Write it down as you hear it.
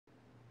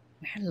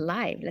We're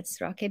live. Let's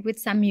rock it with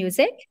some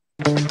music.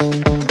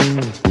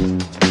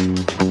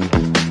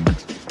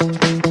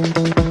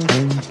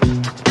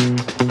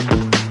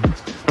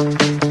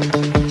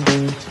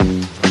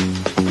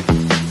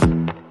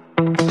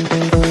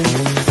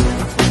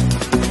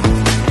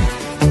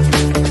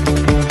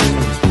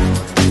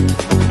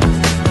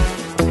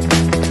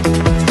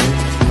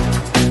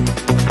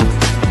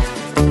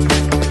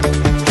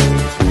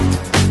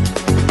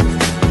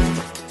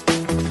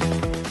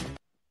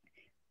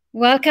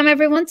 Welcome,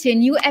 everyone, to a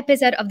new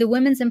episode of the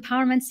Women's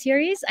Empowerment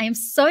Series. I am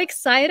so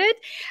excited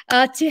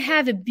to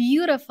have a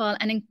beautiful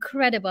and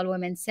incredible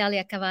woman,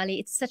 Celia Cavalli.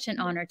 It's such an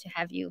honor to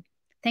have you.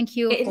 Thank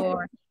you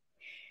for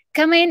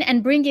coming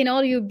and bringing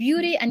all your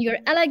beauty and your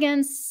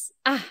elegance.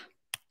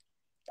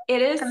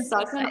 It is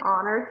such an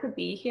honor to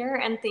be here,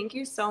 and thank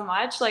you so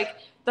much. Like,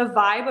 the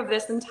vibe of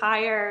this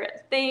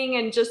entire thing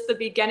and just the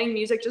beginning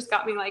music just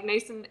got me like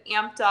nice and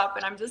amped up,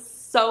 and I'm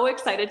just so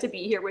excited to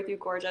be here with you,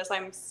 gorgeous.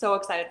 I'm so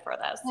excited for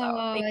this.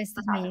 So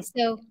it's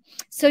me.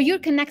 So you're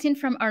connecting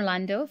from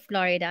Orlando,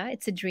 Florida.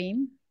 It's a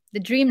dream. The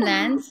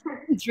dreamland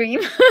dream.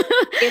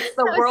 It's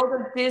the world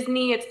of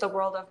Disney. It's the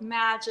world of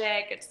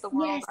magic. It's the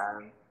world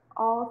of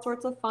all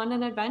sorts of fun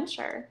and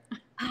adventure.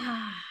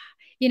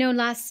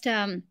 Last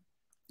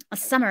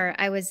summer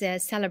I was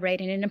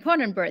celebrating an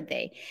important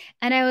birthday,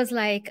 and I was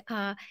like,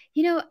 I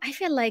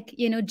feel like,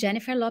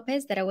 Jennifer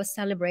Lopez, that I was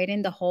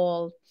celebrating the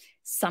whole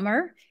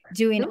summer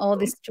doing all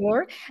this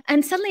tour,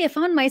 and suddenly I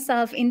found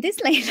myself in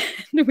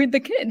Disneyland with the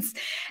kids,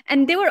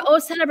 and they were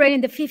all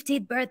celebrating the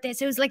 50th birthday.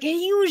 So it was like a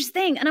huge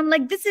thing, and I'm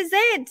like, this is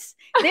it.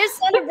 They're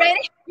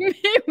celebrating me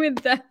with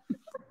them.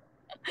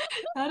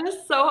 That is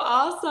so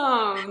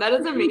awesome. That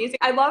is amazing.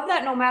 I love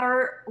that no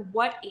matter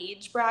what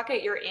age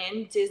bracket you're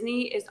in,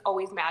 Disney is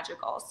always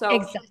magical.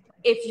 So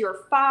if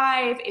you're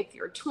 5, if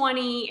you're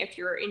 20, if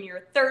you're in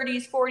your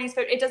 30s, 40s,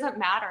 it doesn't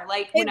matter.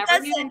 Like,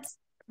 whenever you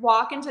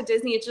walk into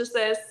Disney, it's just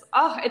this,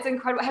 it's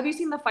incredible. Have you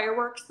seen the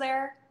fireworks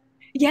there?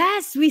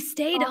 Yes, we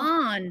stayed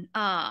on.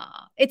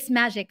 It's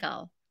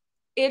magical.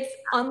 It's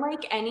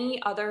unlike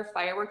any other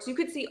fireworks. You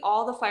could see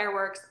all the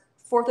fireworks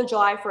 4th of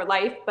July for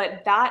life,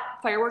 but that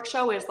fireworks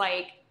show is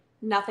like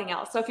nothing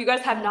else. So if you guys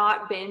have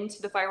not been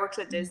to the fireworks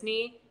at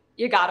Disney,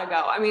 you gotta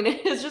go. I mean,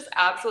 it's just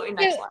absolutely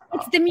next level.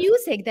 It's the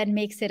music that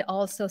makes it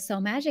also so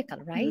magical,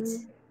 right?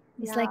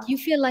 It's like you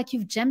feel like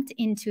you've jumped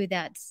into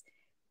that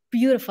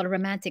beautiful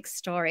romantic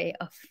story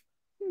of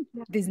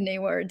Disney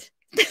World.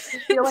 You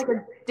feel like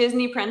a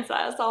Disney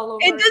princess all over.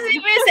 A Disney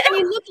princess, and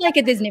you look like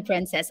a Disney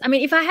princess. I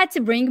mean, if I had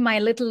to bring my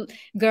little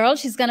girl,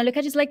 she's gonna look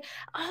at you like,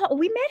 oh,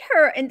 we met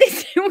her in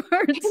Disney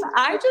World.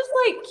 I just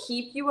like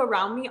keep you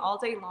around me all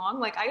day long.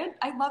 Like,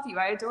 I love you.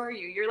 I adore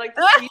you. You're like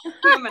the sweetest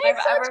human I've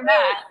ever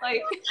met.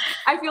 Like,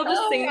 I feel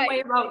the same way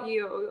about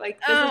you. Like,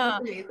 this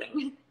is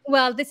amazing.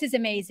 Well, this is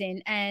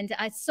amazing, and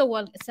I'm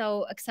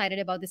so excited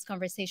about this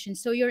conversation.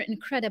 So you're an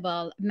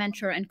incredible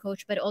mentor and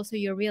coach, but also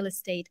you're a real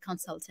estate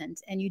consultant,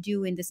 and you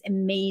do in this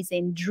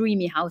amazing,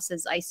 dreamy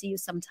houses. I see you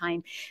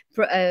sometime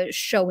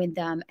showing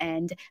them.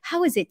 And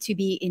how is it to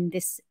be in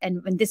this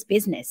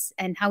business,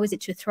 and how is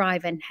it to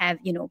thrive and have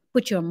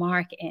put your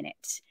mark in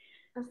it?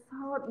 So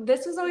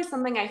this was always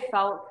something I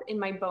felt in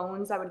my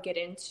bones I would get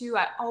into.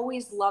 I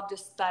always loved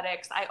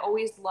aesthetics. I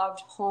always loved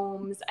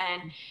homes.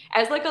 And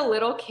as like a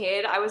little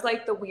kid, I was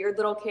like the weird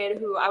little kid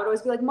who I would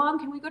always be like, Mom,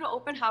 can we go to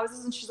open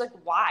houses? And she's like,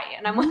 why?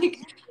 And I'm like,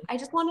 I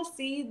just want to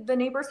see the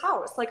neighbor's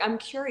house. Like, I'm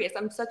curious.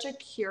 I'm such a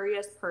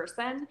curious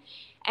person.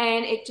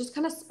 And it just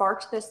kind of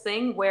sparked this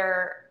thing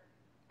where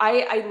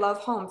I love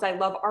homes. I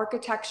love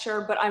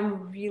architecture, but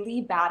I'm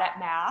really bad at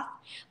math.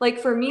 Like,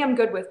 for me, I'm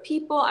good with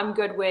people. I'm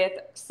good with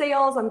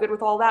sales. I'm good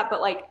with all that, but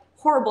like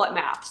horrible at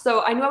math.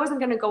 So I knew I wasn't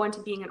going to go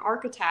into being an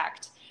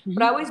architect,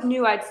 but I always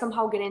knew I'd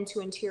somehow get into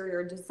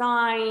interior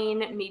design,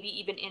 maybe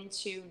even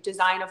into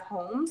design of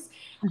homes.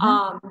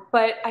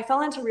 But I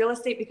fell into real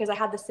estate because I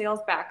had the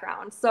sales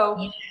background.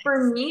 So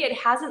for me,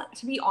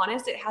 to be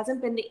honest, it hasn't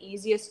been the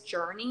easiest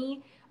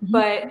journey.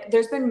 But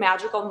there's been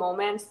magical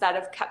moments that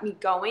have kept me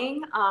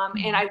going.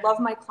 And I love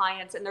my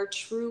clients, and they're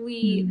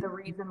truly the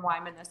reason why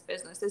I'm in this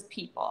business is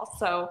people.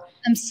 So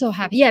I'm so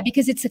happy. Yeah,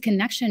 because it's a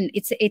connection.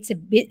 It's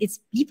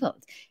people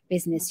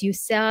business. You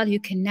sell, you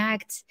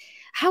connect.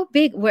 How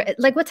big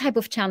what type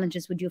of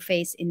challenges would you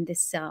face in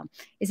this?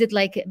 Is it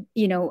like,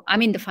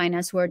 I'm in the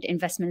finance world,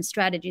 investment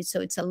strategy. So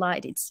it's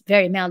it's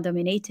very male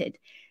dominated.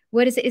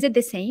 What is it? Is it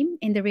the same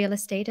in the real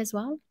estate as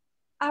well?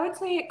 I would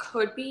say it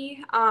could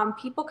be.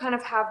 People kind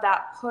of have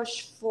that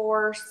push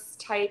force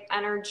type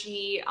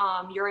energy.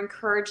 You're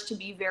encouraged to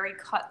be very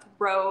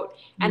cutthroat,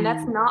 and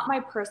that's not my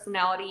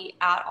personality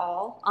at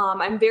all.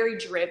 I'm very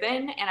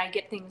driven, and I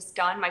get things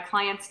done. My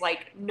clients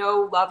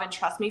know, love, and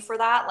trust me for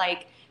that.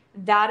 Like,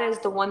 that is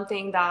the one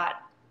thing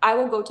that I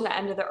will go to the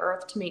end of the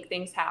earth to make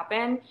things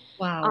happen.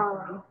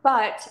 Wow.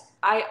 But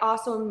I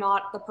also am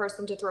not the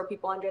person to throw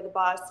people under the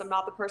bus. I'm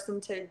not the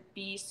person to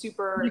be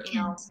super,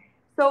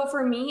 So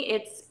for me,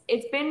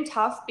 it's been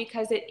tough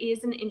because it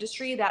is an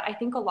industry that I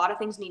think a lot of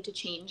things need to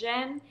change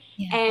in.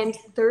 And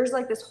there's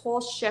like this whole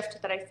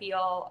shift that I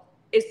feel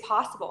is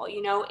possible,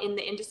 you know, in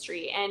the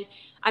industry. And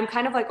I'm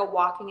kind of like a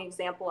walking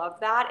example of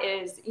that.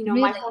 Is, you know,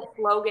 my Really? whole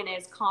slogan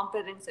is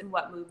confidence in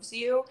what moves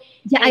you.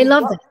 Yeah, I And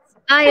love what that.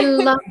 I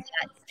love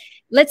that.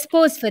 Let's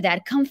pause for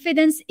that.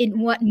 Confidence in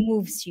what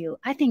moves you.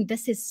 I think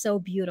this is so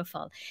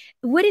beautiful.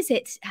 What is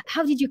it?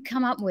 How did you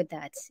come up with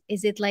that?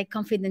 Is it like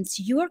confidence,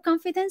 your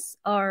confidence,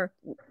 or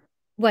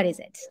what is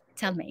it?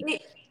 Tell me.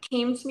 it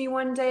came to me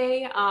one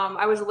day.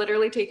 I was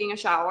literally taking a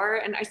shower,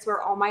 and I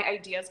swear all my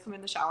ideas come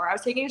in the shower. I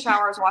was taking a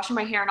shower, I was washing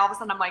my hair, and all of a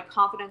sudden I'm like,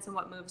 confidence in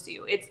what moves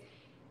you.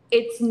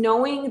 It's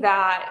knowing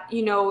that,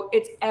 you know,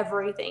 it's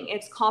everything.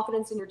 It's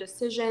confidence in your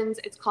decisions.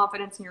 It's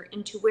confidence in your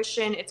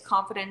intuition. It's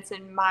confidence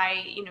in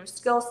my, you know,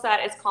 skill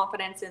set. It's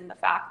confidence in the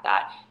fact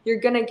that you're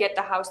going to get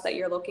the house that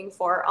you're looking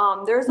for.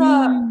 There's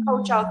a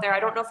coach out Mm. there. I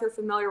don't know if you're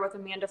familiar with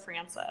Amanda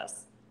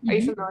Francis. Are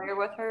you Mhm. familiar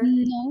with her?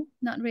 No,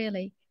 not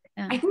really.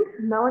 I think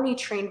Melanie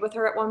trained with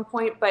her at one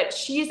point, but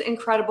she's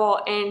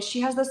incredible. And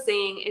she has this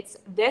saying, it's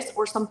this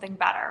or something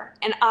better.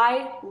 And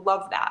I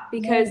love that Oh,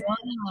 because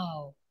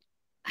wow.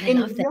 I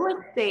in love that.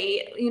 real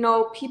estate, you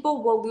know,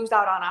 people will lose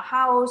out on a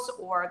house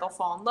or they'll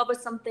fall in love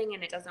with something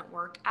and it doesn't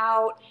work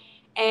out.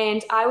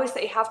 And I always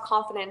say, have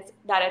confidence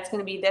that it's going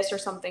to be this or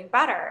something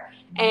better.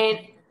 And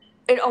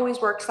it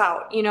always works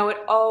out, you know, it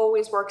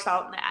always works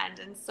out in the end.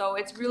 And so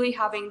it's really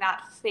having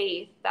that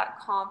faith, that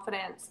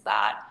confidence,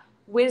 that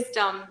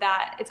wisdom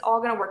that it's all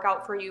going to work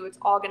out for you. It's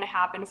all going to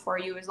happen for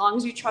you. As long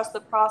as you trust the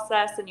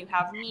process and you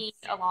have me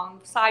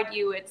alongside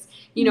you, it's,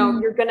 you know,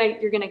 Mm. you're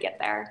going to get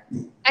there.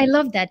 I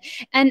love that.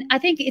 And I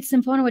think it's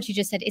important what you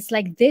just said. It's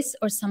like this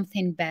or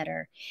something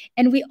better.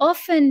 And we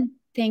often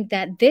think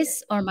that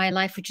this or my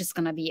life is just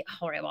going to be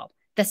horrible.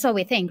 That's all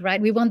we think, right?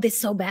 We want this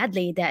so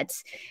badly that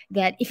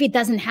if it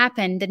doesn't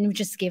happen, then we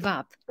just give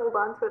up. Hold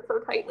on to it so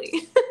tightly.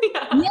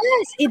 Yeah.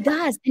 Yes, it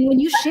does. And when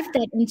you shift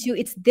that into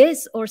it's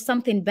this or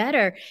something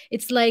better,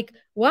 it's like,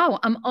 wow,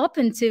 I'm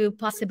open to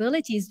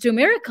possibilities, to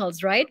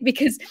miracles, right?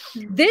 Because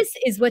this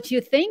is what you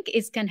think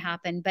is can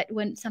happen. But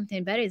when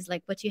something better is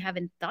like what you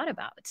haven't thought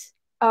about.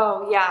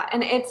 Oh yeah.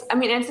 And it's, I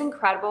mean, it's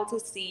incredible to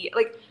see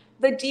like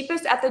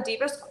at the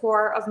deepest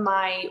core of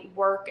my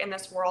work in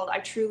this world, I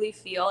truly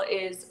feel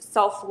is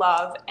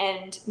self-love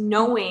and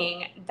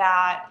knowing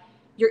that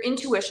your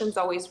intuition's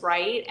always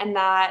right and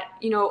that,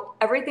 you know,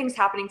 everything's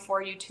happening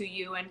for you, to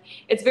you. And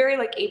it's very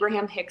like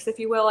Abraham Hicks, if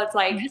you will. It's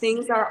like Yes.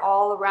 things are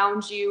all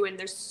around you and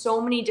there's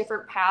so many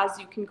different paths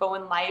you can go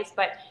in life,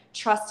 but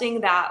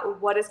trusting that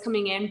what is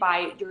coming in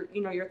by your,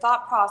 you know, your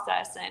thought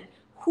process and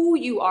who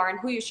you are and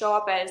who you show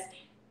up as,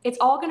 it's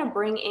all going to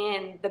bring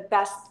in the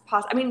best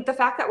possible. I mean, the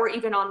fact that we're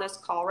even on this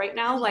call right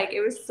now, like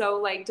it was so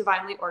like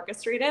divinely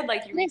orchestrated.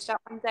 Like you reached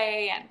out one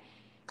day and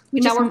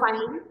We now just we're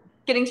finally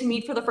getting to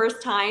meet for the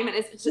first time. And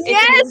it's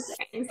yes.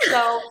 amazing.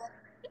 So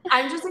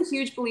I'm just a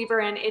huge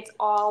believer in it's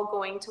all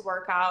going to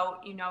work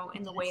out, you know,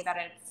 in the way that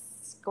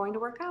it's going to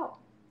work out.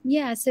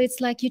 Yeah, so it's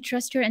like you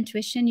trust your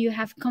intuition, you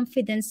have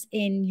confidence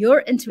in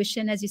your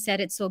intuition, as you said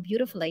it so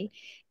beautifully,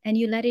 and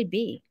you let it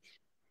be.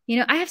 You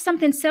know, I have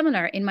something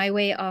similar in my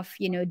way of,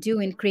 you know,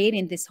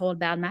 creating this whole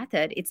BAL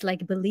method. It's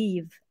like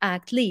believe,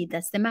 act, lead.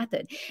 That's the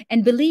method.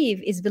 And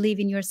believe is believe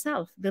in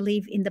yourself,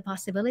 believe in the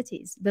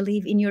possibilities,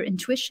 believe in your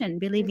intuition,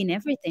 believe in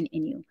everything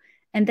in you.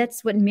 And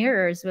that's what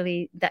mirrors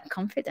really that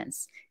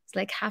confidence. It's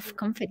like have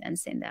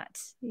confidence in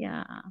that.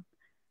 Yeah.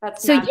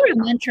 That's So you're a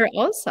magical. mentor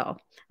also,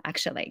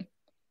 actually.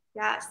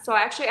 Yeah. So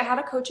I had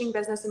a coaching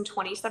business in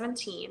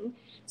 2017.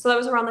 So that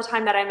was around the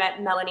time that I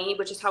met Melanie,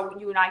 which is how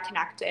you and I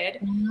connected.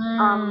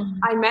 Mm.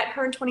 I met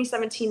her in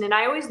 2017 and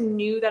I always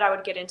knew that I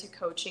would get into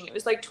coaching. It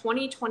was like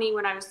 2020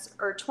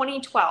 or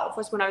 2012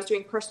 was when I was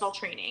doing personal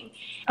training.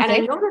 And I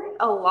Okay. noticed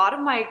a lot of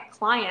my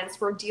clients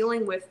were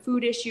dealing with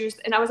food issues.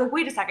 And I was like,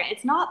 wait a second,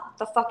 it's not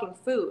the fucking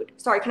food.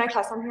 Sorry, can I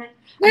cuss on here?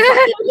 I'm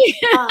sorry.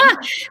 Yeah. I'm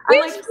We've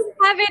like, been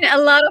having a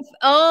lot of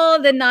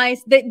all the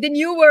nice, the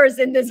new words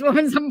in this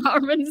women's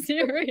empowerment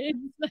series.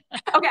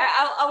 okay,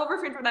 I'll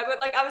refrain from that.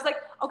 But like, I was like,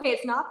 okay,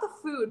 it's not the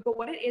food, but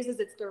what it is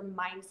it's their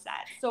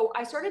mindset. So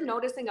I started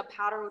noticing a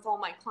pattern with all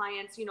my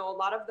clients. You know, a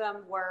lot of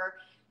them were,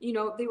 you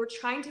know, they were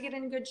trying to get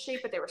in good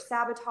shape, but they were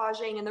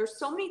sabotaging. And there's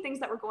so many things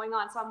that were going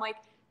on. So I'm like,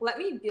 let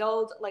me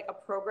build like a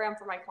program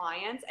for my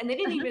clients. And they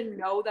didn't Uh-huh. even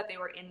know that they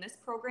were in this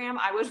program.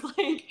 I was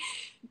like,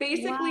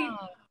 basically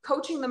Wow.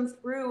 coaching them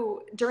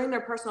through during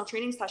their personal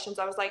training sessions.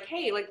 I was like,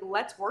 hey, like,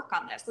 let's work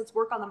on this. Let's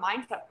work on the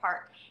mindset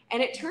part.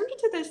 And it turned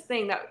into this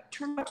thing that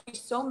turned out to be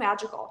so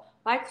magical.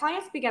 My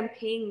clients began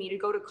paying me to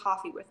go to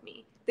coffee with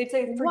me. They'd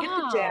say, forget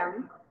the Wow.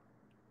 gym.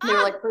 They were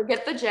Ah, like,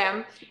 forget the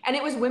gym. And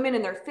it was women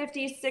in their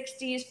 50s,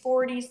 60s,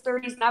 40s,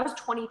 30s, and I was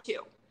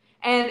 22.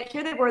 And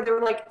here they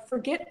were like,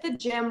 forget the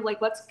gym. Like,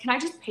 can I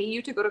just pay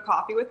you to go to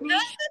coffee with me?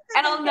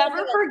 And I'll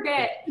never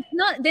forget. it's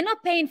not, they're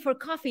not paying for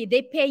coffee.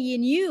 They pay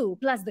in you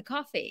plus the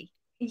coffee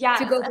to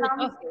Yes. go And for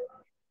coffee.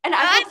 And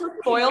I felt so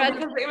spoiled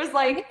Incredible. because it was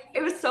like,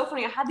 it was so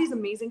funny. I had these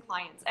amazing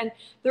clients, and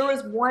there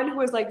was one who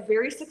was like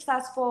very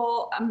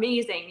successful,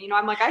 amazing. You know,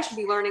 I'm like, I should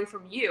be learning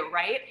from you,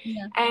 right?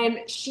 Yeah.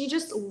 And she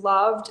just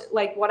loved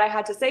like what I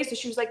had to say. So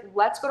she was like,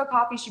 let's go to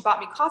coffee. She bought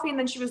me coffee, and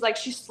then she was like,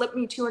 she slipped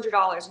me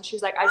 $200, and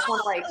she's like, I just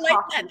want to Oh, like I like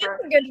talk to that. you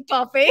That's for a good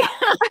coffee.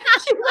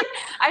 she's like,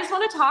 I just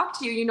want to talk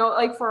to you, you know,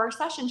 like for our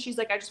session. She's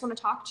like, I just want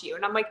to talk to you.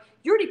 And I'm like,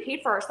 you already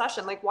paid for our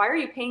session. Like, why are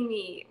you paying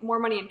me more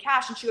money in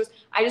cash? And she goes,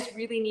 I just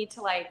really need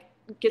to like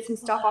get some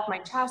stuff off my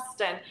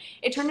chest. And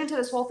it turned into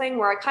this whole thing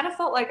where I kind of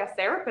felt like a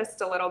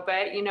therapist a little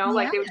bit, you know, Yeah.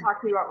 like they would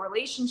talk to me about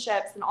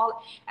relationships and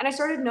all. And I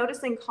started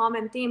noticing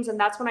common themes. And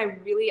that's when I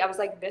was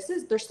like,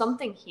 there's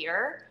something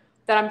here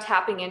that I'm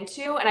tapping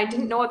into. And I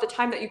didn't know at the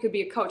time that you could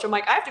be a coach. I'm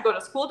like, I have to go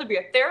to school to be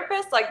a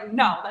therapist. Like,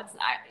 no, that's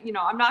not, you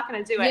know, I'm not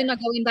going to do it. You're not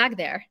going back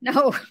there.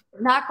 No.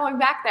 Not going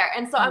back there.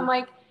 And so I'm No.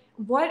 like,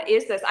 what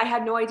is this? I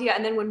had no idea.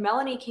 And then when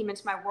Melanie came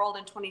into my world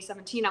in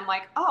 2017, I'm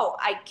like, oh,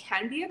 I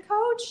can be a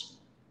coach?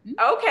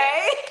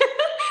 Okay.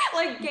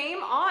 Like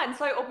game on.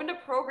 So I opened a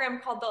program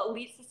called the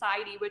Elite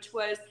Society, which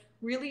was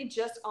really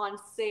just on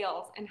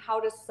sales and how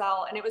to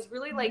sell. And it was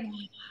really like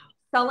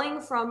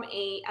selling from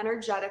a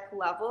energetic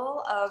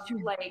level of Sure.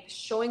 like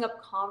showing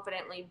up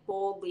confidently,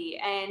 boldly.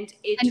 And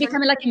it And turned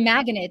becoming like a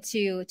magnet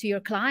to your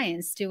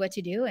clients, to what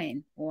you're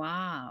doing.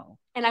 Wow.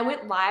 and I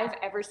went live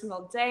every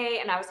single day,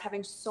 and I was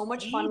having so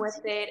much fun Great.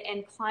 with it,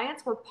 and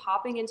clients were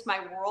popping into my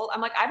world.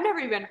 I'm like, I've never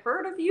even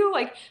heard of you.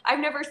 Like, I've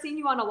never seen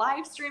you on a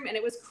live stream. And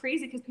it was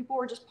crazy because people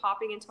were just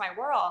popping into my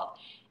world.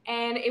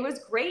 And it was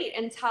great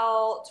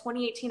until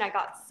 2018. I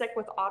got sick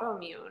with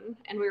autoimmune,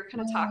 and we were kind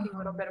of talking a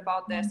little bit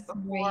about I'm this sorry.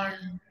 before.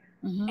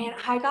 Mhm. And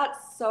I got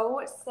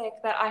so sick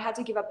that I had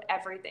to give up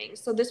everything.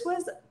 So this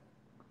was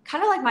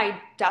kind of like my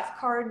death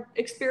card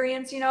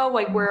experience, you know,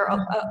 like where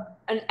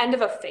an end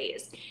of a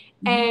phase.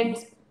 And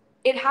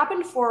it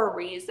happened for a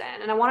reason.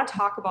 And I want to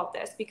talk about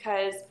this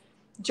because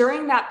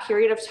during that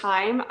period of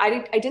time,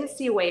 I didn't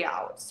see a way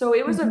out. So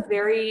it was a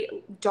very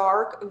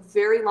dark,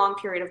 very long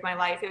period of my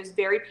life. It was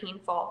very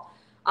painful.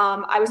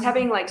 I was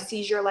having like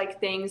seizure like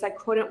things. I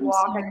couldn't I'm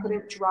walk. I sorry.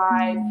 couldn't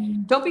drive.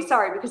 Don't be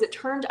sorry because it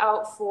turned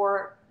out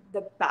for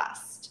the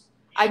best.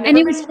 I've And never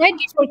it was been right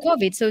before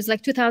COVID. So it's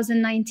like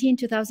 2019,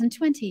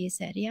 2020, you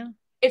said, yeah?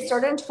 It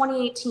started in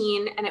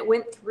 2018 and it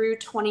went through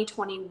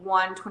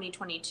 2021,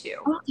 2022.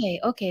 Okay,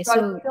 okay. So I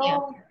was So yeah,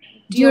 still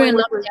during dealing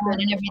with lockdown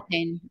and residual.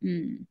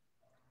 everything.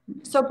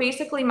 So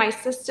basically my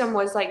system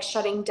was like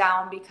shutting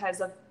down because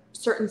of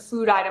certain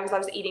food items I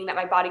was eating that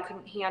my body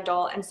couldn't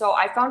handle. And so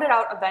I found it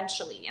out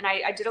eventually. And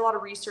I did a lot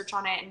of research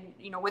on it and,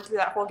 you know, went through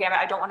that whole gamut.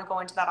 I don't want to go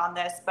into that on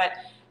this, but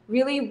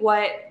really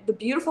what the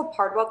beautiful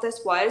part about this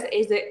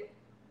is it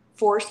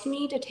forced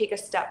me to take a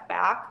step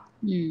back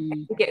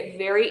and to get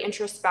very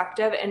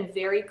introspective and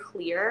very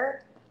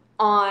clear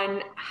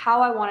on how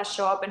I want to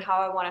show up and how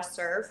I want to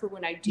serve for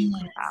when I do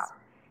come back.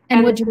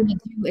 And what do you want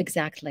to do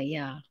exactly?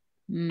 Yeah.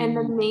 And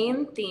the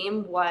main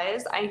theme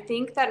was, I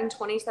think that in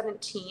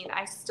 2017,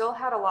 I still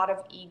had a lot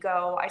of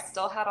ego. I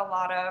still had a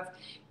lot of,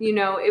 you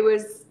know,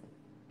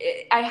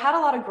 I had a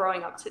lot of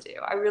growing up to do.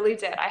 I really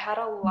did. I had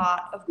a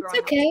lot of It's growing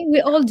up to okay. do. We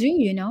all do,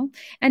 you know.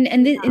 And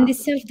in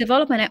this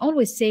self-development, I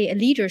always say a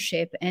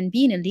leadership and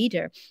being a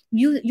leader,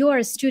 you are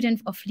a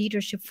student of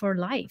leadership for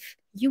life.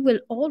 You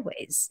will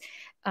always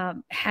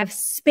have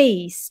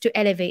space to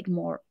elevate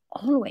more.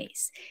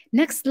 Always.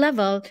 Next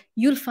level,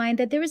 you'll find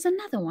that there is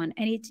another one,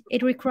 and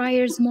it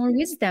requires more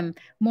wisdom,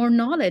 more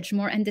knowledge,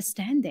 more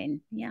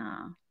understanding.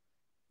 Yeah.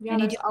 Yeah,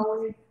 And you there's do.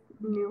 always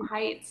new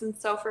heights. And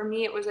so for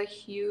me, it was a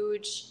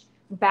huge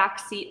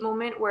backseat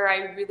moment where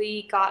I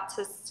really got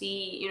to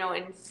see, you know,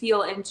 and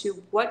feel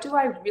into what do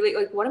I really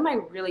like, what am I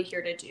really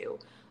here to do?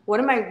 What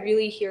am I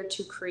really here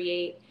to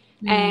create?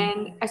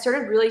 And I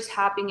started really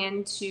tapping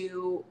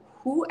into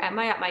who am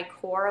I at my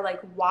core?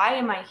 Like, why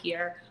am I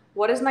here?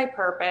 What is my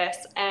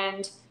purpose?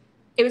 And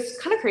it was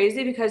kind of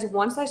crazy because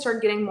once I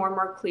started getting more and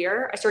more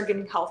clear, I started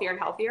getting healthier and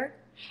healthier.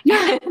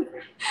 Yeah.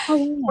 Oh,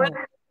 wow.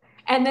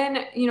 And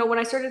then, you know, when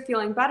I started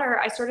feeling better,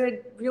 I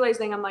started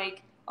realizing I'm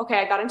like, okay,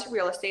 I got into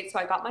real estate. So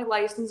I got my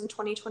license in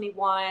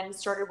 2021,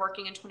 started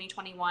working in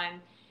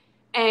 2021.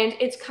 And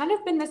it's kind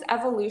of been this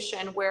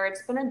evolution where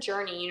it's been a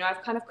journey. You know,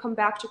 I've kind of come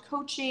back to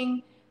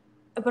coaching,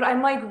 but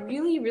I'm like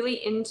really,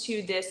 really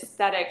into this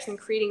aesthetics and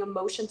creating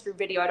emotion through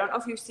video. I don't know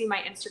if you've seen my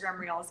Instagram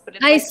reels, but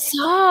it's I like,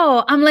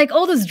 saw. I'm like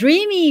all those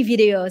dreamy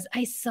videos.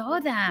 I saw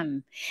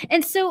them,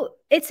 and so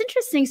it's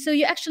interesting. So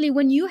you actually,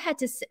 when you had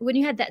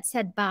that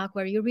setback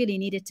where you really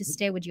needed to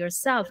stay with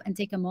yourself and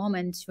take a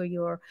moment for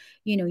your,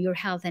 you know, your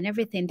health and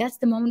everything. That's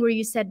the moment where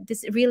you said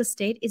this real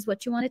estate is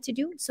what you wanted to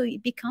do. So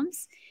it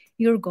becomes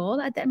your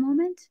goal at that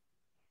moment.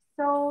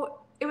 so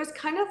it was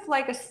kind of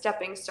like a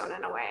stepping stone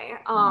in a way.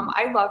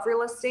 I love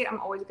real estate. I'm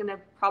always going to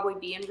probably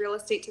be in real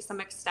estate to some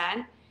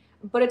extent,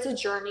 but it's a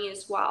journey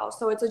as well.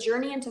 So it's a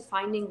journey into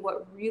finding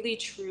what really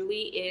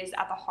truly is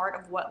at the heart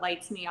of what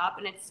lights me up.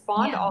 And it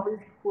spawned all these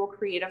cool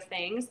creative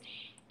things.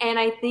 And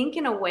I think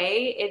in a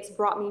way it's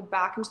brought me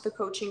back into the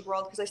coaching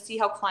world because I see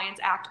how clients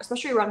act,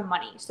 especially around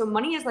money. So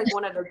money is like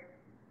one of the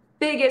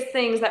biggest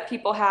things that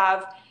people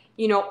have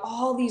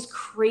all these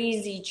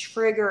crazy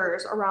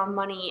triggers around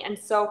money. And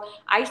so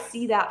I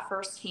see that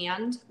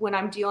firsthand when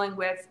I'm dealing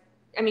with,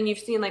 I mean, you've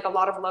seen like a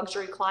lot of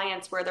luxury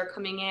clients where they're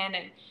coming in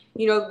and,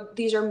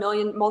 these are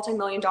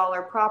multi-million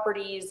dollar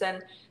properties.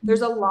 And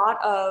there's a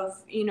lot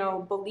of,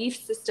 belief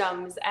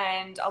systems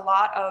and a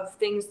lot of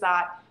things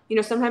that,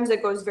 sometimes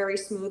it goes very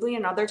smoothly.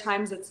 And other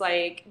times it's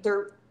like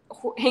they're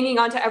hanging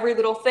on to every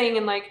little thing.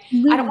 And like,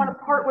 I don't want Yeah.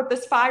 to part with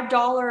this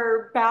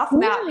 $5 bath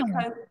mat Yeah.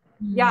 because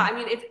yeah, I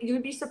mean, you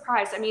would be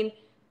surprised. I mean,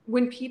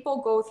 when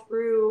people go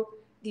through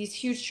these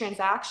huge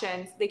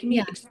transactions, they can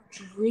Yeah. be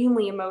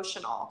extremely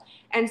emotional.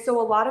 And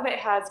so a lot of it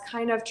has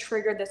kind of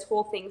triggered this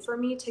whole thing for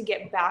me to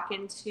get back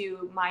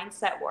into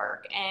mindset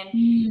work. And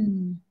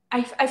Mm.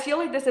 I feel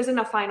like this isn't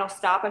a final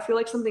stop. I feel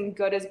like something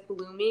good is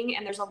blooming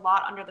and there's a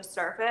lot under the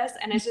surface.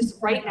 And it's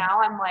just right now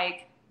I'm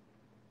like,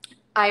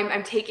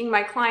 I'm taking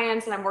my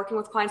clients and I'm working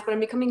with clients, but I'm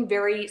becoming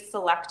very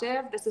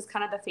selective. This is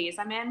kind of the phase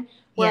I'm in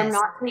where I'm Yes.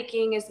 not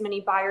taking as many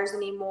buyers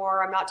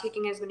anymore. I'm not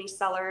taking as many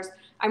sellers.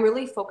 I'm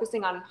really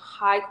focusing on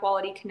high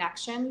quality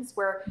connections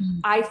where Mm.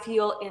 I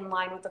feel in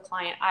line with the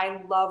client. I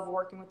love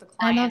working with the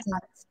I love client.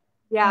 that.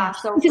 Yeah. Yeah.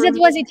 So Because for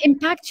otherwise me, it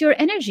impacts your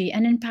energy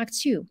and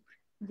impacts you.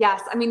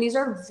 yes. I mean, these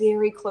are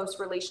very close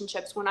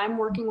relationships. When I'm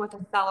working with a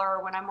seller,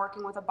 or when I'm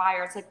working with a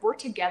buyer, it's like we're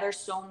together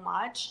so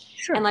much and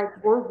Sure.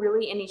 like we're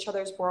really in each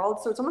other's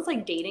world. So it's almost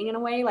like dating in a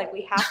way. Like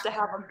we have to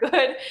have a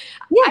good,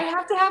 Yeah. I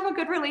have to have a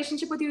good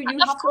relationship with you. You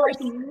Of have to like course.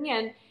 me.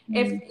 And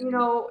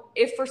Mm.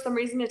 if for some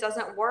reason it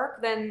doesn't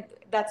work, then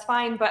that's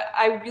fine. But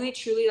I really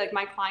truly like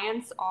my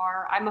clients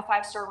are, I'm a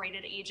 5-star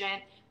rated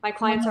agent. My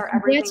clients Wow, are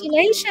everything to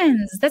me.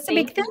 congratulations. That's a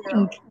big Thank thing.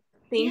 you. Yeah.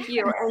 Thank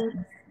you.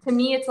 And to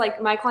me, it's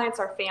like my clients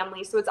are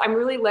family. So I'm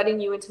really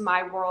letting you into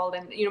my world.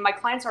 And, my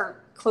clients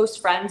are close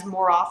friends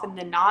more often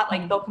than not.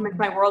 Like they'll come into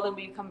my world and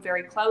we become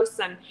very close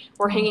and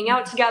we're hanging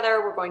out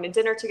together. We're going to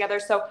dinner together.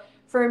 So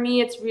for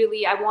me, it's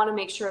really, I want to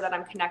make sure that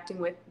I'm connecting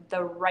with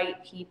the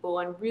right people.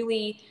 And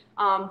really,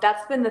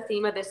 that's been the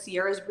theme of this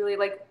year is really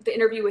like the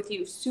interview with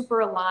you,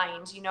 super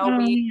aligned. Oh,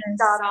 We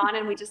got yes. on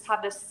and we just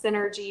have this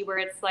synergy where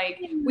it's like,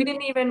 we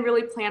didn't even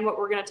really plan what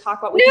we're going to talk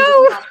about. We can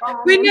just No, hop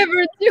on we and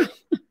never do.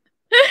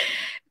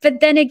 But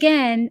then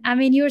again, I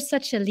mean, you're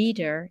such a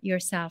leader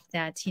yourself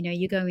that,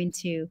 you're going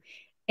to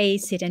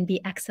ace it and be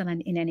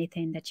excellent in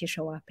anything that you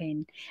show up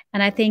in.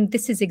 And I think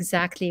this is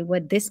exactly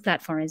what this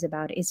platform is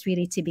about. It's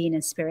really to be an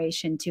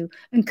inspiration, to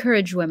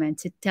encourage women,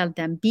 to tell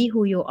them, be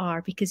who you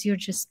are, because you're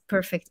just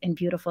perfect and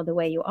beautiful the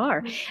way you are.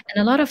 And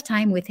a lot of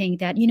time we think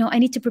that, I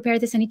need to prepare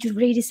this, I need to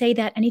really say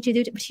that, I need to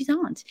do it, but you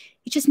don't.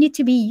 You just need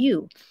to be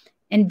you.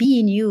 And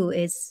being you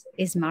is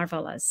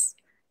marvelous.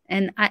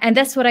 And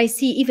that's what I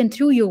see even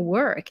through your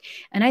work.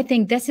 And I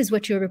think this is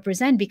what you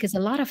represent, because a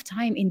lot of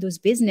time in those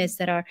business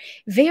that are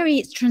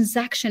very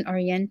transaction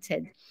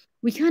oriented,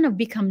 we kind of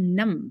become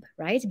numb,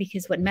 right?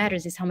 Because what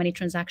matters is how many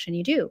transactions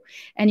you do.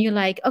 And you're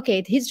like,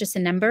 okay, he's just a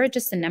number,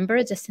 just a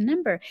number, just a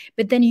number.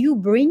 But then you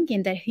bring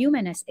in that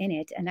humanness in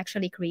it and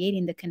actually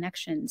creating the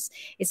connections.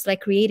 It's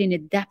like creating a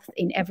depth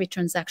in every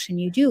transaction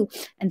you do.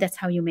 And that's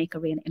how you make a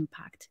real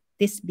impact.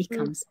 This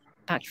becomes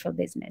impactful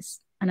business.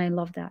 And I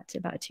love that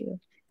about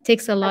you.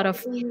 Takes a lot of,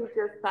 everything you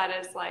just said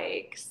is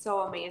like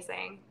so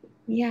amazing.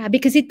 yeah,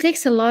 because it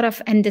takes a lot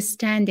of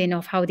understanding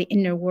of how the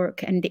inner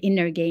work and the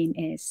inner game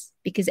is,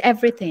 because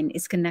everything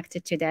is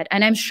connected to that.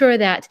 And I'm sure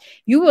that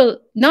you will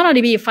not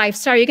only be a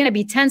 5-star, you're going to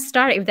be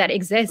 10-star if that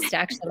exists,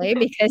 actually,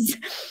 because,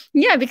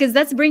 yeah, because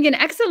that's bringing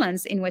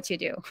excellence in what you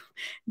do.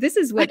 This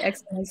is what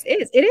excellence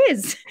is. It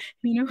is,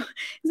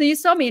 So you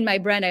saw me in my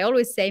brand. I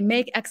always say,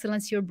 make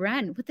excellence your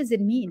brand. What does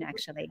it mean,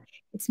 actually?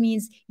 It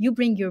means you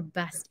bring your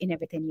best in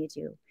everything you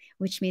do,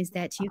 which means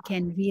that you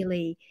can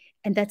really,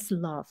 and that's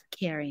love,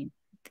 caring,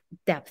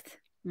 depth.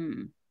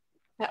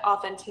 That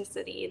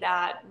authenticity,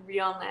 that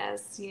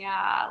realness.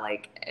 Yeah.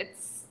 Like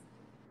it's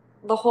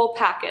the whole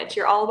package.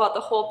 You're all about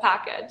the whole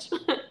package.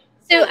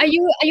 So are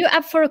you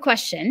up for a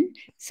question?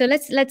 So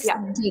let's Yeah.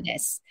 do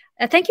this.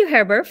 Thank you,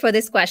 Herbert, for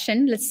this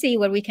question. Let's see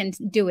what we can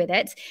do with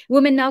it.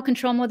 Women now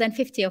control more than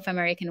 50% of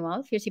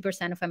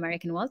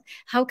American wealth.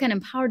 How can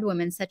empowered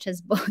women such as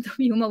both of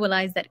you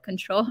mobilize that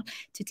control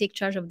to take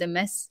charge of the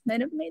mess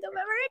that have made of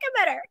America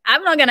better?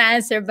 I'm not going to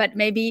answer, but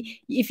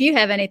maybe if you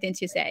have anything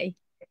to say.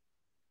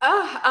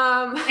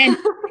 And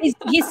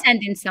he's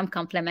sending some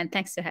compliment.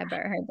 Thanks to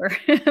Herbert.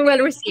 Well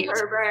received.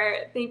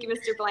 Herbert. Thank you,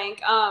 Mr.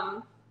 Blank.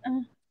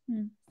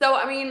 Hmm. So,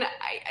 I mean,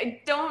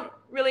 I don't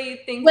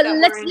really think Well,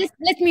 that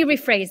let me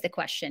rephrase the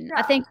question.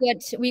 I think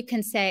what we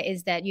can say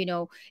is that,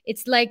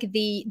 it's like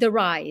the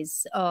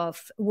rise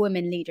of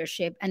women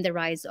leadership and the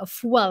rise of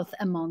wealth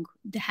among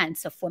the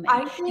hands of women.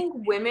 I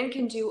think women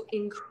can do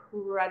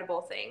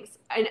incredible things,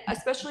 and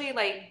especially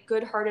like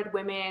good-hearted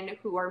women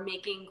who are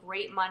making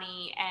great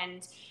money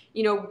and,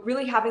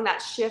 really having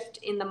that shift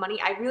in the money.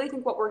 I really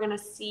think what we're going to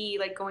see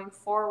like going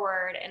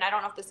forward, and I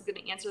don't know if this is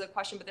going to answer the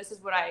question, but this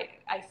is what I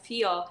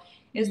feel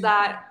is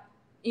that,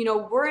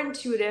 we're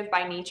intuitive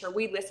by nature.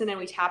 We listen and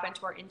we tap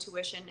into our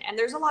intuition. And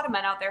there's a lot of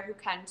men out there who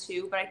can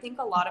too. But I think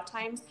a lot of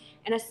times,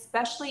 and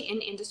especially in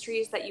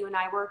industries that you and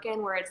I work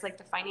in, where it's like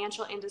the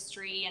financial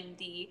industry and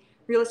the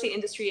real estate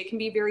industry, it can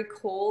be very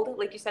cold,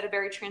 like you said,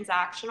 very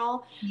transactional.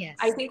 I Yes.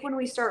 think when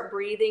we start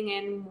breathing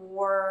in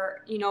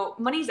more,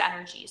 money's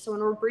energy. So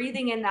when we're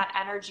breathing in that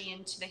energy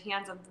into the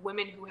hands of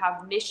women who have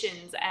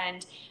missions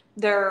and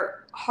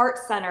they're heart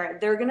centered,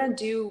 they're going to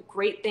do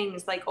great things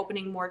like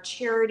opening more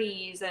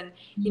charities and,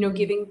 Mm.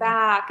 giving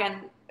back and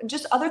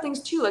just other things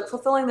too, like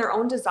fulfilling their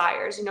own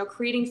desires,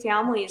 creating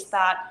families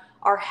that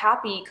are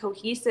happy,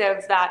 cohesive,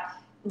 that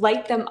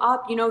light them up,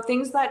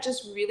 things that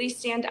just really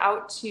stand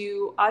out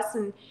to us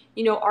and,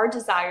 our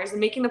desires, and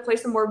making the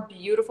place a more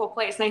beautiful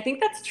place. And I think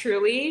that's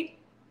truly,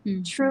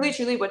 Mm. truly,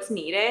 truly what's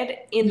needed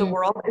in the Mm.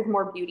 world is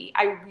more beauty.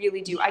 I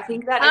really do. I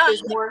think that Oh, if I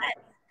there's love more, that.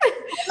 I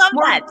love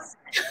that. more,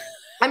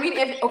 I mean,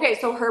 okay,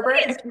 so Herbert,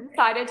 Yes. if you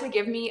decided to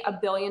give me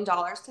 $1 billion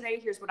today,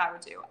 here's what I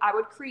would do. I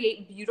would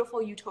create beautiful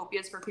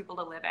utopias for people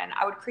to live in.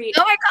 I would create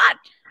Oh my God.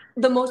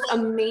 the most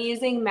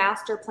amazing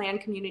master plan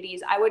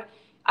communities. I would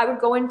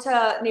go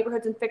into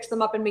neighborhoods and fix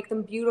them up and make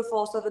them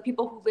beautiful so the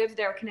people who live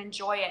there can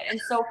enjoy it.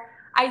 And so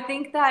I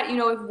think that,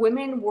 if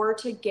women were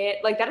to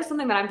get, like, that is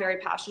something that I'm very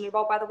passionate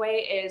about, by the way,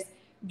 is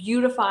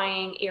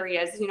beautifying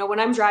areas.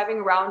 When I'm driving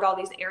around all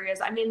these areas,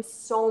 I'm in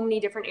so many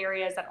different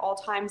areas at all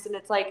times. And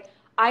it's like,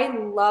 I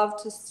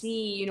love to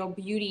see,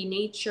 beauty,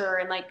 nature,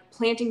 and like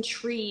planting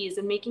trees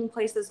and making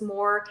places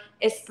more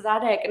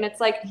aesthetic. And it's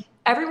like,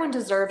 everyone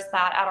deserves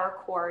that at our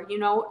core,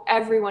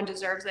 everyone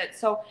deserves it.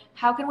 So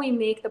how can we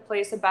make the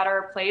place a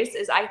better place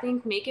is, I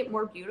think, make it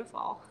more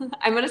beautiful.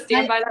 I'm going to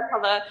stand by that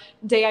till the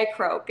day I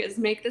croak, is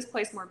make this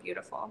place more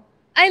beautiful.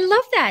 I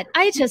love that.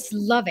 I just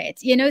love it.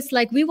 It's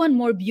like we want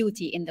more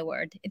beauty in the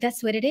world.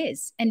 That's what it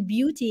is. And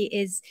beauty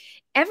is,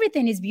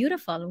 everything is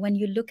beautiful when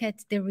you look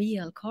at the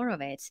real core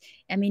of it.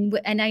 I mean,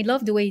 and I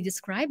love the way you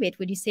describe it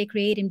when you say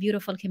creating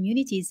beautiful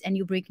communities and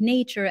you bring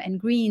nature and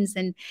greens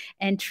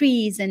and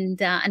trees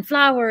and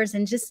flowers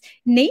and just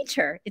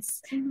nature.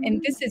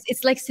 And this is,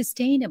 it's like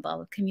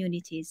sustainable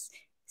communities.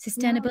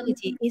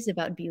 Sustainability is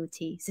about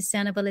beauty.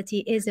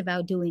 Sustainability is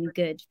about doing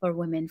good for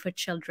women, for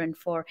children,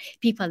 for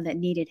people that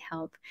needed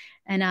help.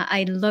 And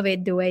I love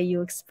it the way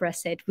you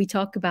express it. We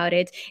talk about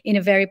it in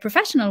a very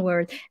professional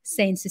word,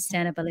 saying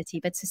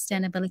sustainability, but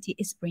sustainability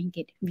is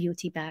bringing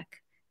beauty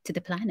back to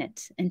the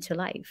planet and to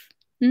life.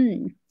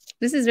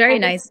 This is very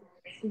nice.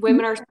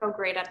 Women are so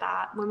great at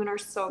that. Women are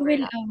so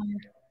great Really at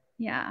are.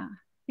 Yeah.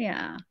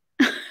 Yeah.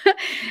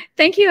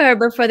 Thank you,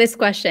 Herbert, for this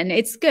question.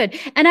 It's good,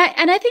 and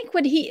I think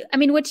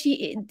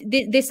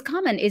this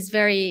comment is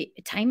very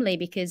timely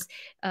because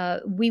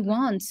we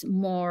want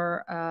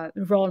more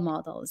role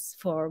models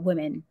for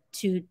women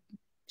to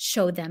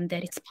show them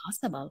that it's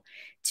possible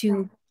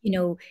to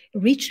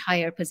reach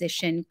higher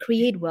position,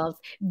 create wealth,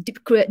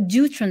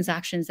 do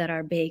transactions that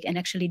are big, and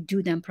actually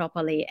do them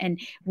properly and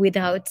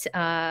without.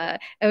 Voila.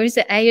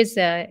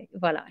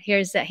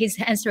 He's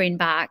answering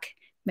back.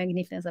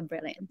 Magnificent,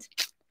 brilliant.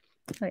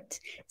 Right.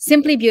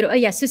 Simply beautiful. Oh,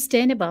 yeah,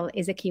 sustainable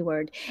is a key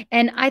word.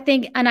 And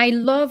I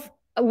love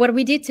what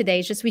we did today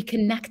is just we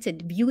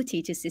connected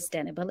beauty to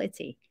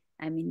sustainability.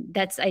 I mean,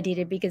 I did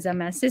it because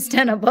I'm a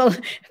sustainable,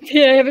 I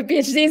have a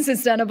PhD in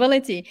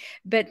sustainability.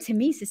 But to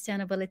me,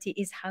 sustainability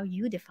is how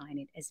you define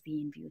it as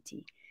being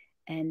beauty.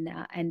 And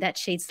that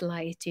shades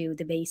light to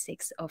the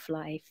basics of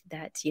life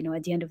that,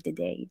 at the end of the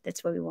day,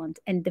 that's what we want.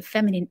 And the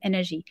feminine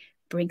energy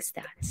brings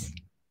that.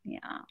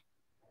 Yeah.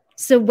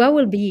 So, what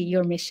will be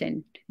your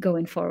mission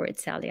going forward,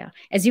 Celia,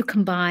 as you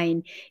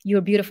combine your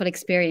beautiful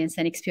experience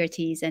and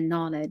expertise and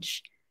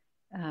knowledge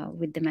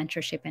with the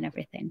mentorship and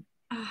everything?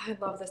 I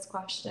love this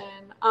question.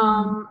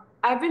 Mm.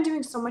 I've been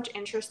doing so much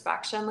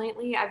introspection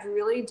lately. I've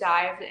really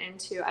dived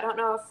into, I don't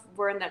know if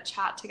we're in the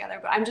chat together,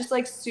 but I'm just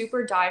like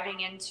super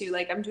diving into,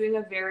 like, I'm doing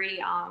a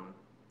very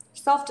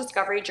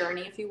self-discovery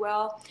journey, if you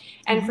will.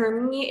 And for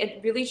me,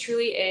 it really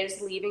truly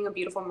is leaving a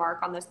beautiful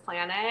mark on this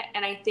planet.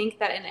 And I think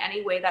that in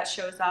any way that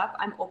shows up,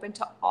 I'm open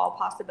to all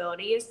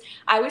possibilities.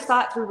 I always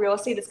thought through real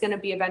estate, it's going to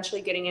be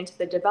eventually getting into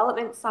the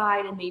development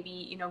side and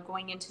maybe,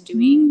 going into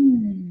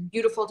doing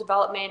beautiful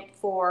development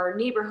for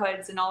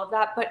neighborhoods and all of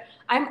that. But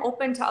I'm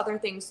open to other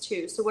things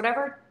too. So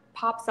whatever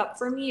pops up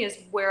for me is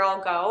where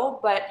I'll go.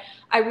 But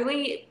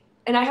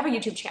and I have a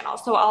YouTube channel.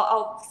 So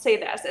I'll say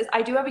this, is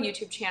I do have a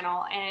YouTube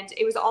channel, and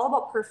it was all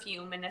about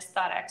perfume and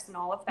aesthetics and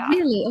all of that.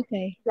 Really?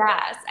 Okay.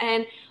 Yes.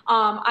 And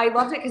I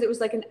loved it because it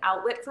was like an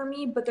outlet for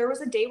me. But there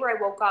was a day where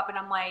I woke up and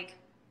I'm like,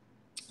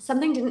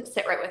 something didn't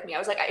sit right with me. I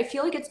was like, I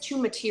feel like it's too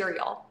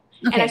material.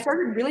 Okay. And I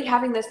started really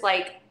having this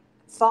like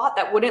thought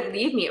that wouldn't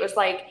leave me. It was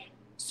like,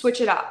 switch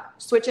it up,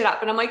 switch it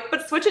up. And I'm like,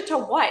 but switch it to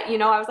what?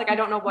 I was like, I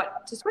don't know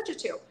what to switch it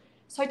to.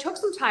 So I took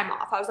some time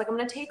off. I was like, I'm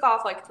going to take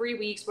off like 3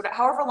 weeks,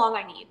 however long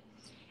I need.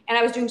 And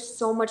I was doing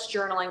so much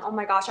journaling. Oh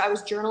my gosh, I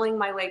was journaling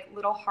my like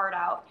little heart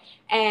out.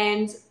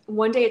 And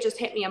one day it just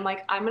hit me. I'm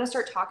like, I'm going to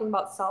start talking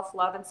about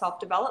self-love and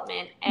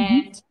self-development.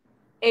 And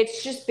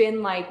it's just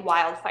been like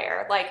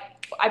wildfire. Like,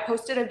 I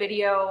posted a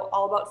video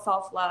all about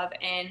self-love,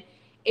 and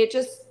it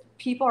just,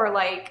 people are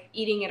like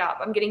eating it up.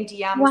 I'm getting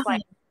DMs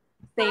like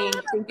saying,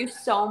 thank you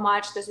so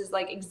much. This is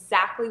like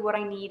exactly what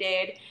I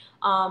needed.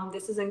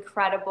 This is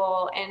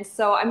incredible. And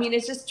so, I mean,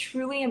 it's just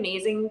truly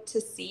amazing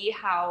to see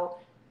how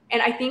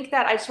And I think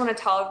that I just want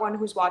to tell everyone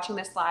who's watching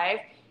this live,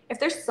 if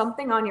there's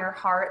something on your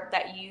heart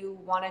that you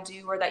want to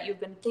do or that you've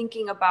been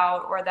thinking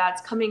about or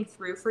that's coming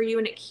through for you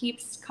and it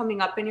keeps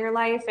coming up in your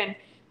life, and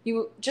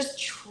you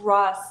just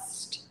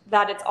trust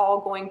that it's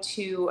all going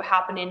to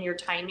happen in your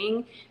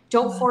timing,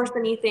 don't force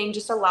anything,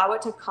 just allow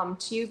it to come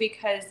to you.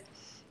 Because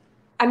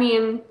I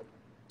mean,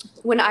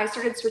 when I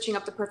started switching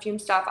up the perfume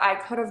stuff, I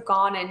could have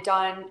gone and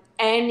done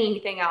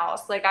anything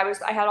else. Like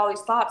I had all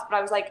these thoughts, but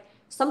I was like,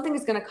 something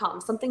is going to come,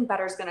 something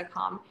better is going to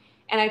come.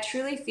 And I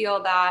truly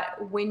feel that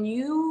when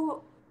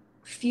you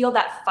feel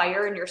that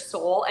fire in your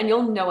soul, and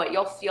you'll know it,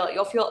 you'll feel it,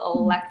 you'll feel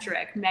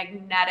electric,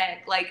 magnetic,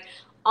 like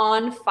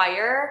on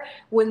fire.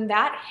 When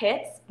that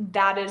hits,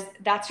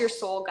 that's your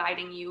soul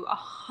guiding you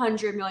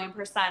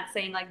 100,000,000%,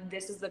 saying like,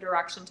 this is the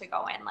direction to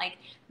go in. Like,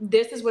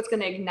 this is what's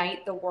going to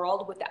ignite the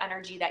world with the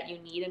energy that you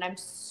need. And I'm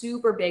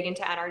super big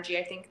into energy.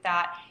 I think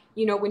that,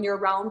 you know, when you're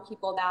around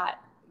people that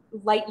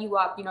light you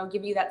up, you know,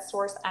 give you that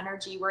source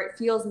energy where it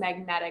feels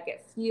magnetic,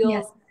 it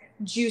feels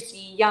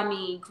juicy,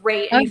 yummy,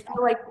 great, and you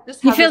feel like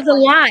this. He feels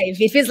alive.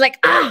 He feels like,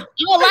 I'm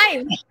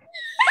alive.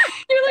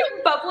 You're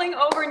like bubbling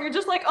over, and you're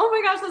just like, oh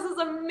my gosh, this is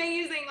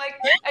amazing. Like,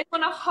 I just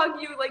want to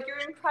hug you. Like, you're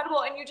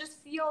incredible, and you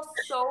just feel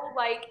so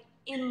like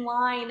in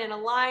line and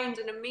aligned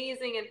and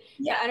amazing, and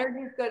the energy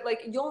is good.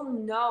 Like, you'll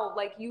know,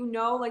 when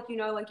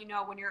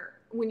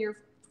you're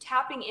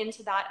tapping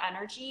into that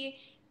energy.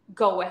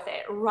 Go with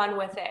it, run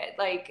with it.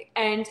 Like,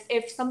 and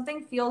if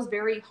something feels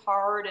very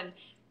hard and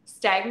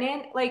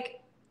stagnant, like,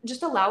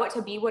 just allow it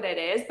to be what it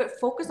is, but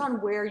focus on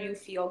where you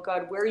feel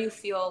good, where you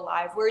feel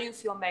alive, where you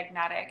feel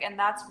magnetic. And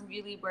that's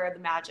really where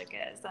the magic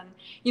is. And,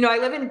 you know, I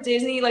live in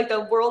Disney, like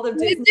the world of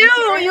Disney.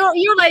 You do.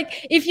 You're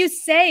like, if you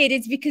say it,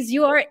 it's because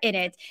you are in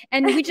it.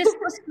 And we just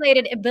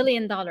postulated $1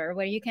 billion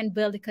where you can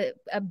build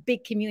a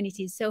big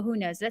community. So who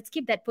knows? Let's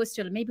keep that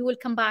postulate. Maybe we'll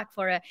come back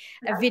for a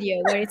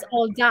video where it's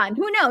all done.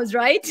 Who knows,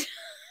 right?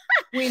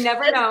 We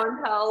never know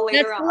until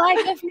later on.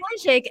 That's life of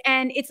magic,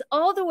 and it's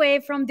all the way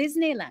from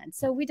Disneyland,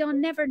 so we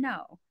don't never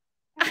know.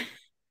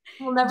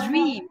 We'll never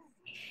dreams,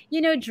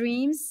 you know,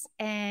 dreams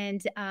and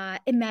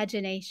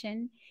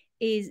imagination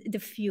is the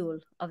fuel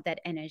of that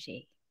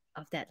energy,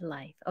 of that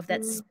life, of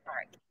that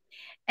spark.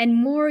 And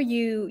more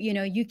you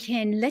know, you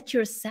can let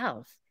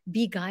yourself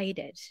be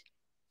guided,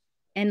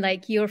 and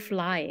like you're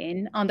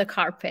flying on the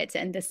carpet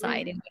and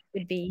deciding what it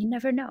would be. You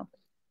never know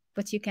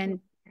what you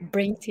can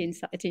bring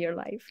to your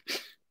life.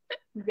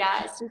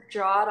 Yes, just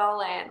draw it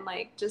all in.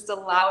 Like, just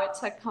allow it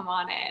to come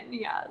on in.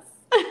 Yes.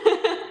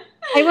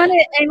 I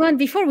want,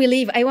 before we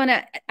leave,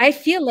 I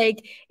feel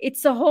like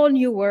It's a Whole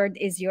New World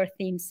is your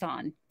theme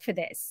song for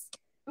this.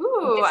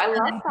 Ooh, I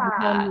love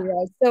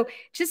that. So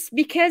just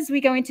because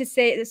we're going to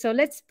say, so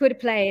let's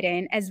play it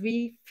in as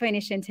we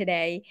finish in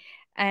today.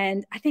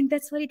 And I think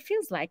that's what it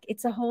feels like.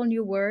 It's a whole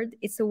new word.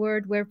 It's a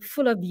word we're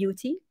full of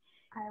beauty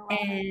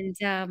and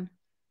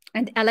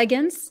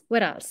elegance.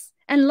 What else?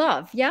 And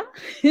love. Yeah.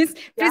 There's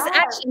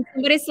action.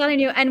 Somebody's telling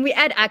you, and we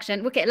add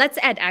action. Okay, let's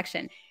add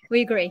action.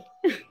 We agree.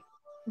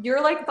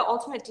 You're like the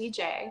ultimate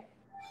DJ.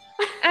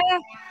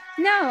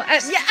 No.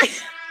 Yeah.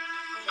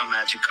 A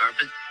magic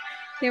carpet.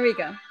 Here we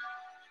go.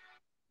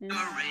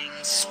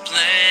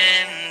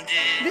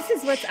 Splendid. This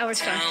is what's our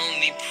song. Tell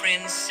me,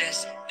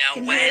 princess, now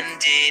when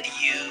did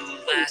you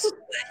last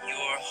let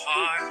your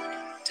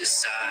heart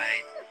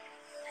decide?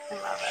 I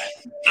love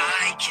it.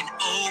 I can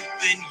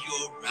open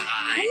your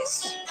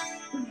eyes,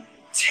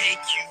 take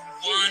you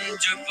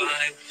wonder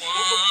by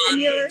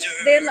wonder,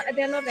 they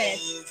love it.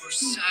 over,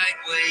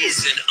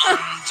 sideways, and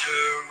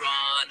under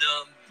on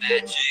a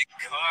magic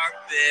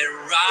carpet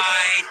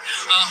ride,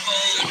 a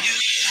whole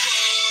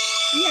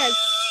new world. Yes.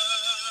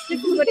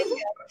 This is what it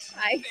is.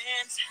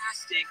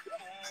 Fantastic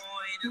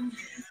point of view.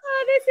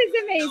 Oh, this is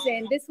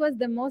amazing. This was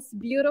the most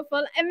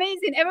beautiful,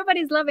 amazing.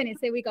 Everybody's loving it.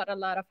 Say we got a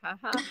lot of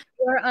haha.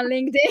 We're on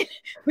LinkedIn.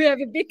 We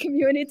have a big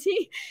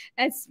community.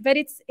 But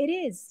it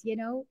is, you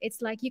know, it's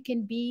like you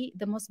can be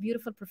the most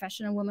beautiful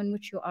professional woman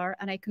which you are.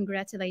 And I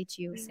congratulate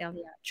you,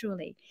 Celia,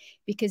 truly,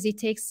 because it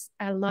takes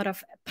a lot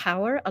of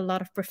power, a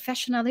lot of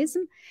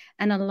professionalism,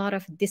 and a lot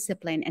of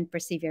discipline and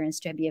perseverance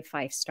to be a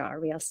 5-star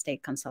real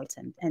estate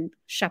consultant. And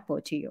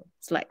chapeau to you.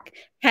 It's like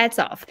hats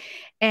off.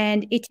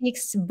 And it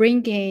takes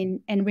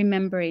bringing and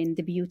remembering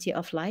the beauty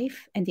of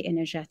life and the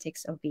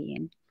energetics of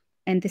being.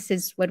 And this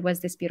is what was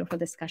this beautiful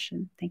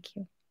discussion. Thank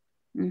you.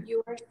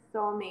 You are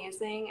so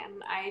amazing.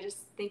 And I just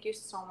thank you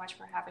so much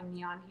for having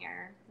me on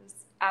here. It was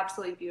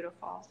absolutely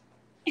beautiful.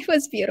 It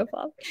was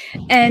beautiful.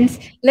 And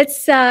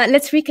let's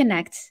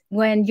reconnect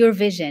when your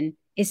vision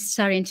is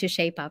starting to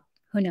shape up.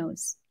 Who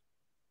knows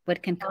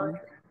what can come?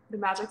 The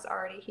magic's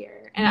already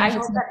here. And I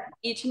hope that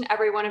each and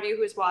every one of you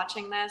who's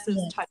watching this is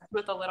touched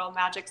with a little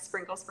magic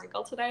sprinkle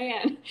today.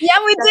 And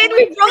yeah, we did.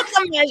 We brought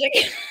some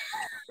magic.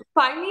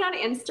 find me on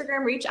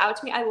Instagram, reach out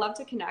to me. I love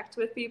to connect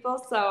with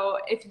people. So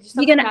if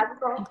something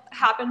magical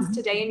happens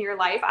today in your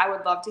life, I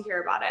would love to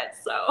hear about it.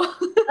 So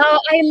oh,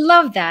 I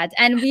love that.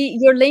 And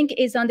your link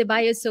is on the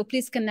bio. So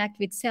please connect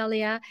with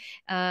Celia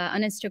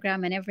on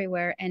Instagram and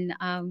everywhere. And,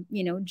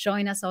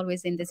 join us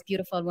always in this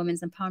beautiful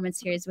Women's Empowerment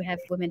Series. We have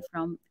women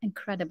from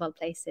incredible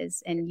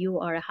places, and you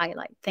are a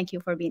highlight. Thank you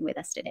for being with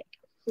us today.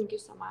 Thank you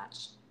so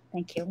much.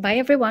 Thank you. Bye,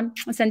 everyone.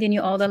 I'm sending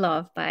you all the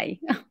love. Bye.